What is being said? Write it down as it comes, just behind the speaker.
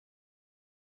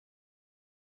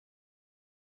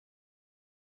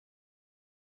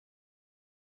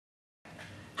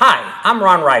Hi, I'm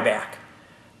Ron Ryback.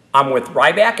 I'm with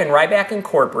Ryback and Ryback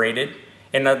Incorporated,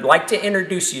 and I'd like to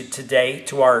introduce you today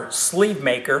to our sleeve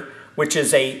maker, which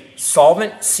is a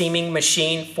solvent seaming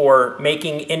machine for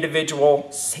making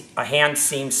individual hand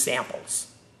seam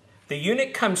samples. The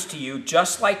unit comes to you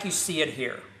just like you see it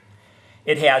here.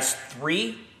 It has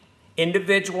 3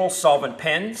 individual solvent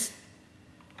pens.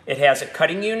 It has a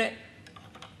cutting unit,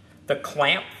 the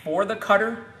clamp for the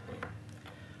cutter,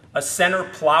 a center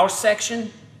plow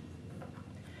section,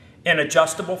 and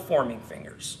adjustable forming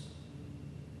fingers.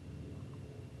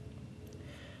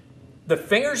 The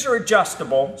fingers are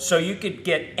adjustable so you could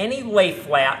get any lay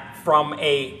flat from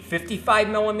a 55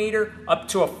 millimeter up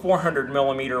to a 400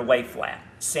 millimeter lay flat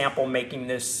sample making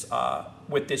this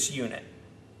with this unit.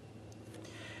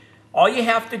 All you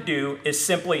have to do is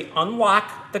simply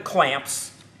unlock the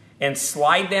clamps and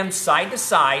slide them side to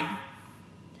side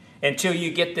until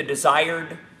you get the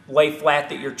desired lay flat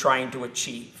that you're trying to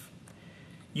achieve.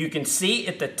 You can see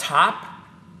at the top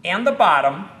and the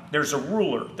bottom, there's a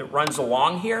ruler that runs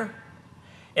along here.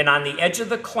 And on the edge of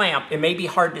the clamp, it may be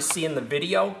hard to see in the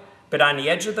video, but on the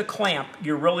edge of the clamp,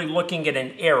 you're really looking at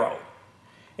an arrow.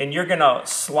 And you're gonna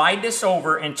slide this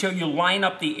over until you line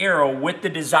up the arrow with the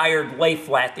desired lay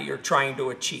flat that you're trying to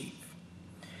achieve.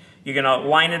 You're gonna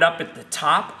line it up at the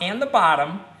top and the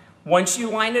bottom. Once you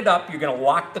line it up, you're gonna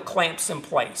lock the clamps in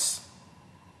place.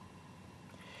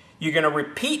 You're going to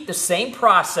repeat the same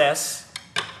process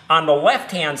on the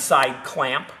left-hand side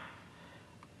clamp,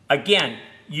 again,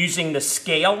 using the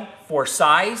scale for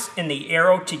size and the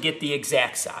arrow to get the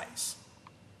exact size.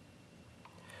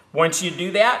 Once you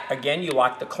do that, again, you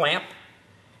lock the clamp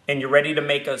and you're ready to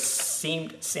make a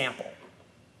seamed sample.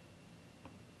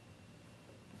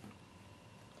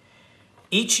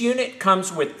 Each unit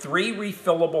comes with 3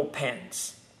 refillable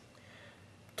pens.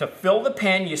 To fill the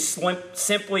pen, you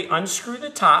simply unscrew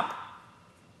the top.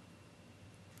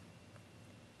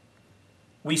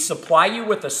 We supply you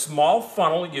with a small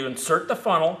funnel. You insert the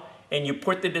funnel and you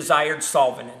put the desired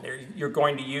solvent in there you're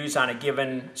going to use on a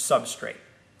given substrate.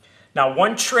 Now,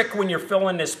 one trick when you're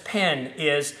filling this pen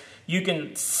is you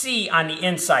can see on the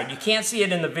inside. You can't see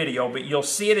it in the video, but you'll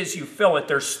see it as you fill it.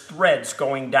 There's threads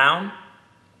going down.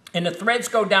 And the threads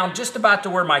go down just about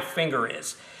to where my finger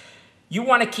is. You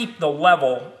want to keep the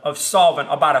level of solvent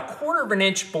about 1/4 of an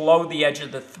inch below the edge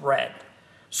of the thread.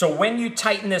 So when you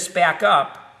tighten this back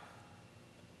up,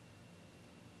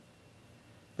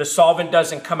 the solvent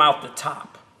doesn't come out the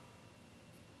top.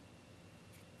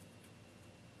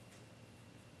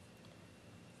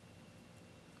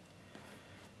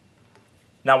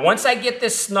 Now once I get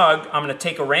this snug, I'm going to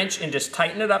take a wrench and just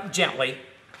tighten it up gently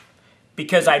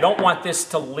because I don't want this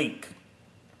to leak.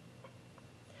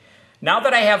 Now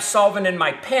that I have solvent in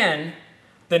my pen,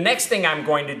 the next thing I'm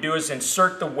going to do is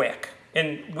insert the wick.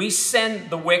 And we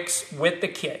send the wicks with the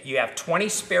kit. You have 20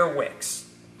 spare wicks.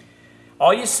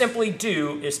 All you simply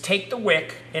do is take the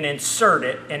wick and insert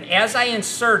it. And as I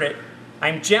insert it,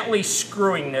 I'm gently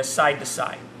screwing this side to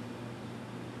side.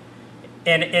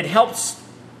 And it helps,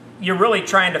 you're really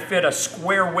trying to fit a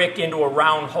square wick into a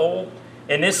round hole.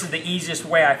 And this is the easiest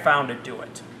way I found to do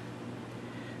it.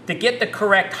 To get the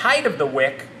correct height of the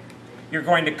wick, you're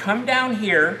going to come down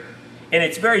here, and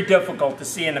it's very difficult to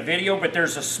see in the video, but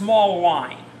there's a small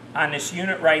line on this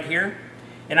unit right here,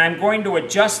 and I'm going to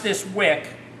adjust this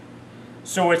wick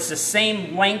so it's the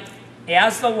same length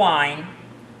as the line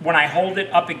when I hold it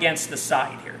up against the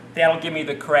side here. That'll give me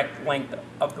the correct length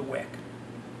of the wick.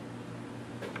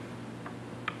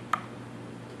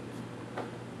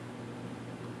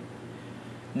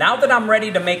 Now that I'm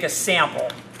ready to make a sample,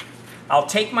 I'll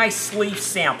take my sleeve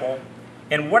sample.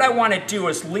 And what I want to do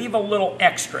is leave a little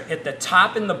extra at the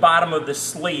top and the bottom of the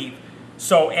sleeve.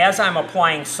 So as I'm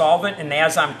applying solvent and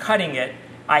as I'm cutting it,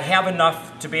 I have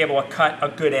enough to be able to cut a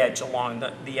good edge along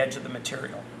the edge of the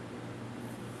material.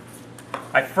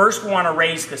 I first want to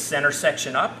raise the center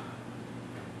section up,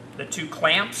 the 2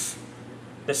 clamps,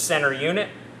 the center unit,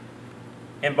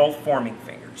 and both forming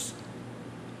fingers.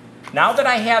 Now that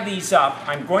I have these up,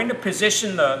 I'm going to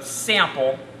position the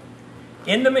sample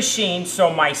in the machine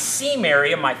so my seam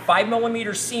area, my 5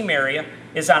 millimeter seam area,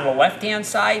 is on the left-hand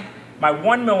side. My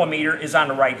 1 millimeter is on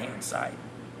the right-hand side.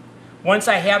 Once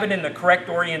I have it in the correct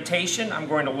orientation, I'm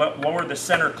going to lower the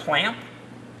center clamp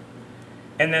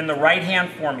and then the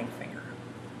right-hand forming finger.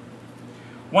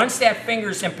 Once that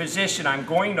finger's in position, I'm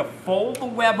going to fold the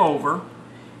web over,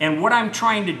 and what I'm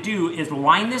trying to do is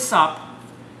line this up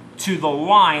to the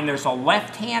line. There's a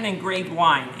left-hand engraved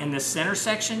line in the center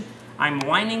section. I'm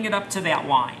lining it up to that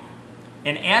line.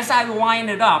 And as I line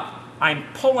it up, I'm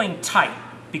pulling tight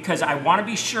because I want to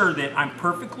be sure that I'm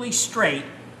perfectly straight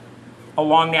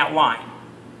along that line.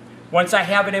 Once I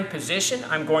have it in position,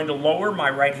 I'm going to lower my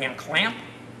right-hand clamp.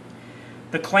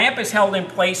 The clamp is held in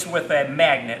place with a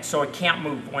magnet, so it can't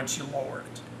move once you lower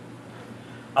it.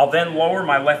 I'll then lower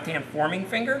my left-hand forming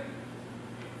finger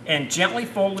and gently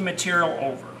fold the material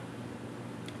over.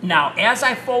 Now, as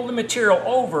I fold the material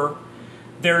over,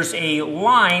 there's a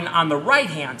line on the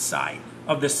right-hand side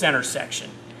of the center section.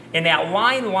 And that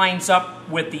line lines up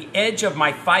with the edge of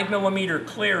my 5mm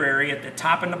clear area at the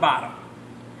top and the bottom.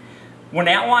 When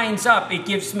that lines up, it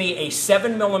gives me a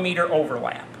 7mm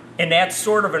overlap. And that's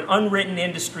sort of an unwritten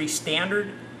industry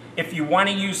standard. If you want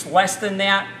to use less than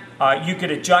that, you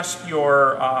could adjust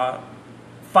your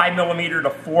 5mm to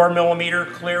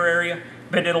 4mm clear area,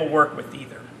 but it'll work with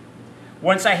either.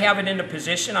 Once I have it into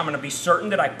position, I'm going to be certain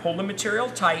that I pull the material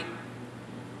tight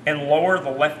and lower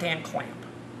the left-hand clamp.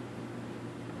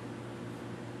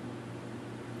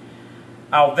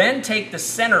 I'll then take the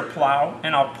center plow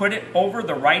and I'll put it over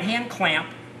the right-hand clamp,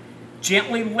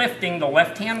 gently lifting the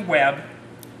left-hand web,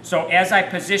 so as I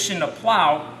position the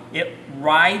plow, it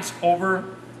rides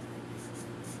over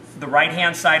the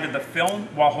right-hand side of the film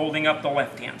while holding up the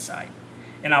left-hand side.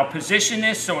 And I'll position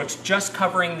this so it's just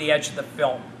covering the edge of the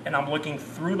film, and I'm looking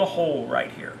through the hole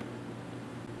right here.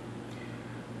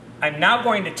 I'm now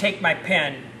going to take my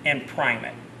pen and prime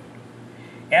it.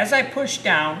 As I push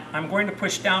down, I'm going to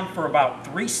push down for about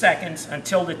 3 seconds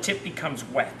until the tip becomes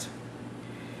wet.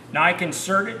 Now I can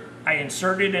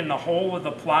insert it in the hole of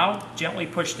the plow, gently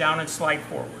push down and slide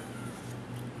forward.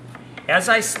 As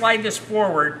I slide this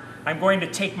forward, I'm going to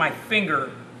take my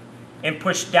finger and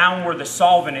push down where the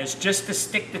solvent is just to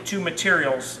stick the two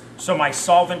materials so my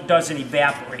solvent doesn't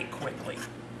evaporate quickly.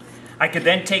 I could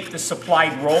then take the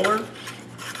supplied roller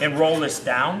and roll this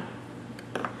down.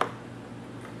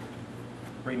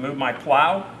 Remove my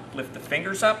plow, lift the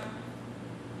fingers up.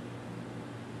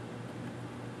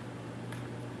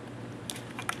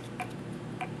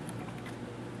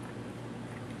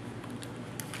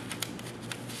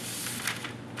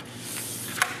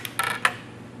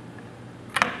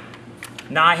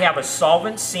 Now I have a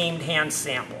solvent seamed hand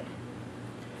sample.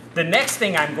 The next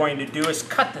thing I'm going to do is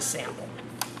cut the sample.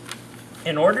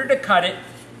 In order to cut it,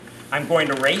 I'm going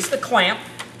to raise the clamp,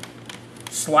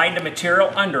 slide the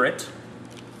material under it,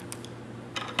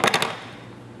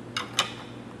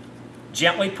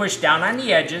 gently push down on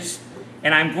the edges,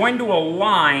 and I'm going to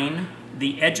align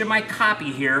the edge of my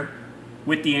copy here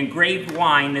with the engraved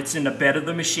line that's in the bed of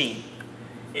the machine.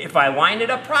 If I line it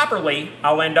up properly,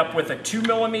 I'll end up with a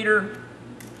 2mm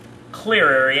clear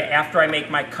area after I make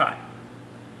my cut.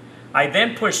 I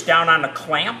then push down on the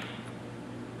clamp,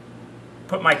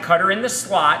 put my cutter in the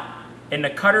slot, and the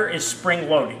cutter is spring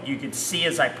loaded. You can see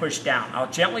as I push down.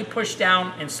 I'll gently push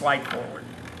down and slide forward.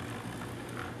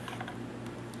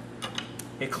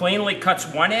 It cleanly cuts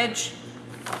one edge.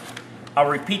 I'll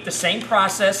repeat the same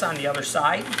process on the other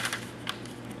side.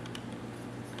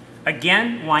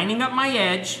 Again, lining up my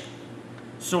edge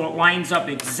so it lines up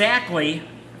exactly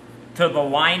to the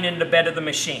line in the bed of the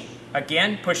machine.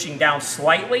 Again, pushing down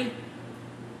slightly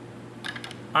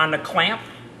on the clamp,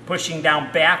 pushing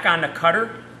down back on the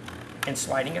cutter, and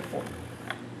sliding it forward.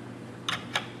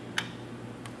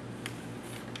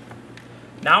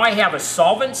 Now I have a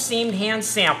solvent seamed hand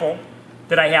sample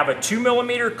that I have a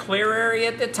 2mm clear area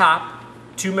at the top,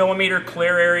 2mm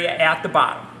clear area at the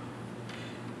bottom.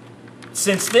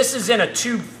 Since this is in a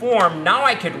tube form, now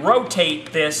I could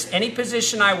rotate this any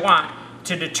position I want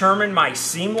to determine my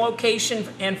seam location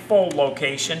and fold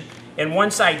location. And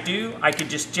once I do, I could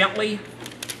just gently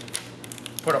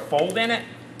put a fold in it.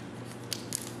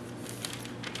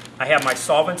 I have my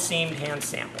solvent seamed hand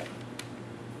sample.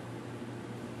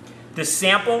 This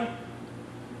sample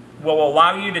will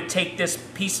allow you to take this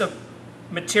piece of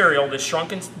material,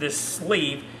 this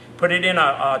sleeve, put it in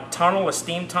a tunnel, a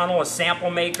steam tunnel, a sample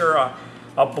maker,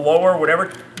 a blower,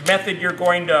 whatever method you're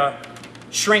going to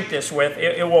shrink this with.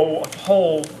 It will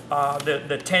hold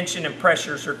the tension and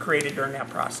pressures are created during that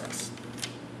process.